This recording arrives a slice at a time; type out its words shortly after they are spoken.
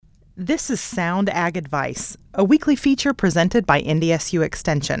This is Sound Ag Advice, a weekly feature presented by NDSU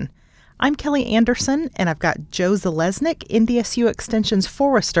Extension. I'm Kelly Anderson, and I've got Joe Zeleznik, NDSU Extension's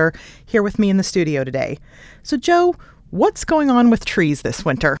forester, here with me in the studio today. So, Joe, what's going on with trees this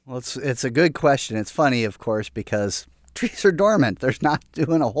winter? Well, it's a good question. It's funny, of course, because trees are dormant. They're not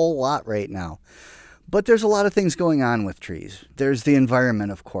doing a whole lot right now. But there's a lot of things going on with trees. There's the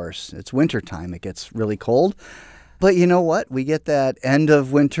environment, of course. It's wintertime. It gets really cold. But you know what? We get that end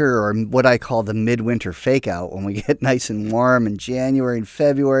of winter, or what I call the midwinter fake out, when we get nice and warm in January and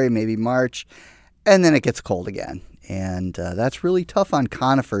February, maybe March, and then it gets cold again. And that's really tough on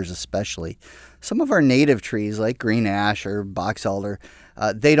conifers especially. Some of our native trees like green ash or box elder,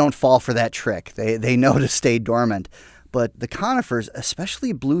 they don't fall for that trick. They know to stay dormant. But the conifers,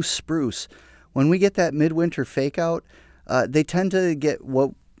 especially blue spruce, when we get that midwinter fake out, they tend to get what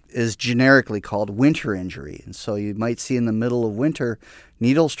is generically called winter injury. And so you might see in the middle of winter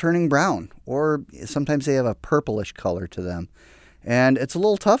needles turning brown, or sometimes they have a purplish color to them. And it's a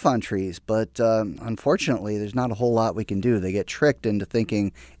little tough on trees, but unfortunately there's not a whole lot we can do. They get tricked into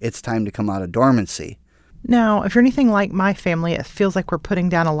thinking it's time to come out of dormancy. Now, if you're anything like my family, it feels like we're putting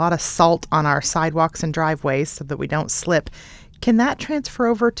down a lot of salt on our sidewalks and driveways so that we don't slip. Can that transfer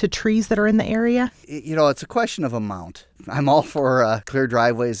over to trees that are in the area? You know, it's a question of amount. I'm all for clear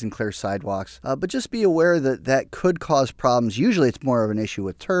driveways and clear sidewalks, but just be aware that that could cause problems. Usually it's more of an issue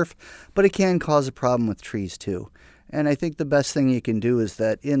with turf, but it can cause a problem with trees too. And I think the best thing you can do is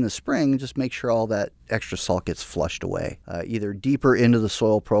that in the spring, just make sure all that extra salt gets flushed away, either deeper into the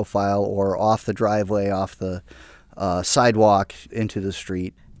soil profile or off the driveway, off the sidewalk, into the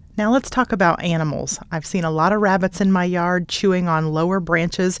street. Now let's talk about animals. I've seen a lot of rabbits in my yard chewing on lower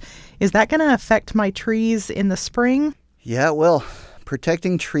branches. Is that going to affect my trees in the spring? Yeah, it will.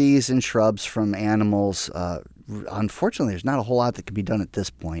 Protecting trees and shrubs from animals, unfortunately, there's not a whole lot that can be done at this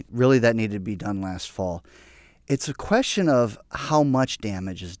point. Really, that needed to be done last fall. It's a question of how much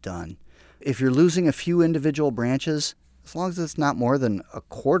damage is done. If you're losing a few individual branches, as long as it's not more than a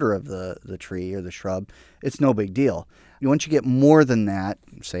quarter of the tree or the shrub, it's no big deal. Once you get more than that,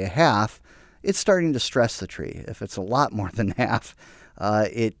 say a half, it's starting to stress the tree. If it's a lot more than half,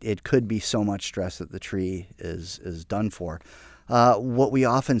 it could be so much stress that the tree is done for. What we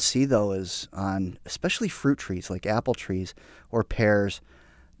often see, though, is on especially fruit trees like apple trees or pears,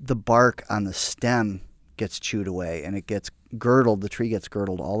 the bark on the stem gets chewed away and it gets girdled. The tree gets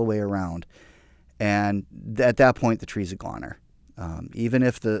girdled all the way around. And at that point, the tree's a goner. Even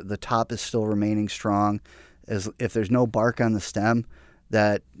if the top is still remaining strong, if there's no bark on the stem,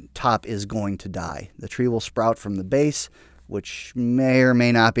 that top is going to die. The tree will sprout from the base, which may or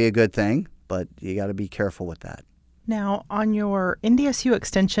may not be a good thing, but you got to be careful with that. Now, on your NDSU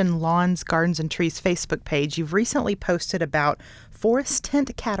Extension Lawns, Gardens, and Trees Facebook page, you've recently posted about forest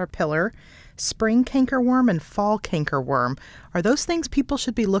tent caterpillar, spring cankerworm, and fall cankerworm. Are those things people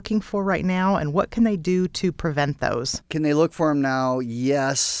should be looking for right now, and what can they do to prevent those? Can they look for them now?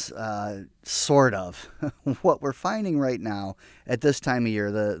 Yes, sort of. What we're finding right now at this time of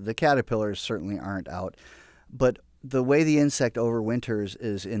year, the caterpillars certainly aren't out, but the way the insect overwinters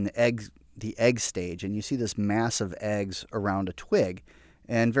is in the egg stage, and you see this mass of eggs around a twig,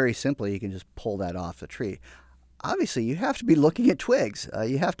 and very simply you can just pull that off the tree. Obviously, you have to be looking at twigs.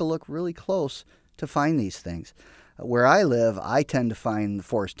 You have to look really close to find these things. Where I live, I tend to find the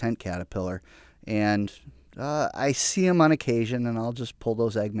forest tent caterpillar, and I see them on occasion, and I'll just pull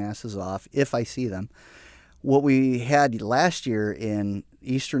those egg masses off if I see them. What we had last year in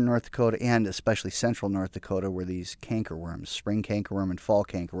eastern North Dakota and especially central North Dakota were these cankerworms, spring cankerworm and fall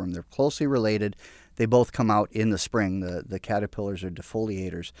cankerworm. They're closely related. They both come out in the spring. The caterpillars are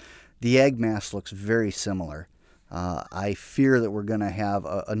defoliators. The egg mass looks very similar. I fear that we're going to have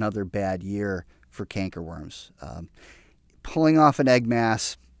another bad year for cankerworms. Pulling off an egg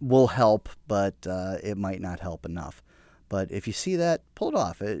mass will help, but it might not help enough. But if you see that, pull it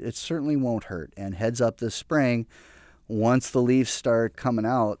off. It certainly won't hurt. And heads up this spring, once the leaves start coming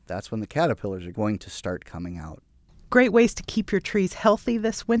out, that's when the caterpillars are going to start coming out. Great ways to keep your trees healthy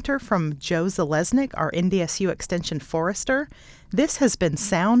this winter from Joe Zeleznik, our NDSU Extension forester. This has been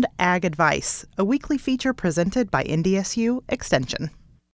Sound Ag Advice, a weekly feature presented by NDSU Extension.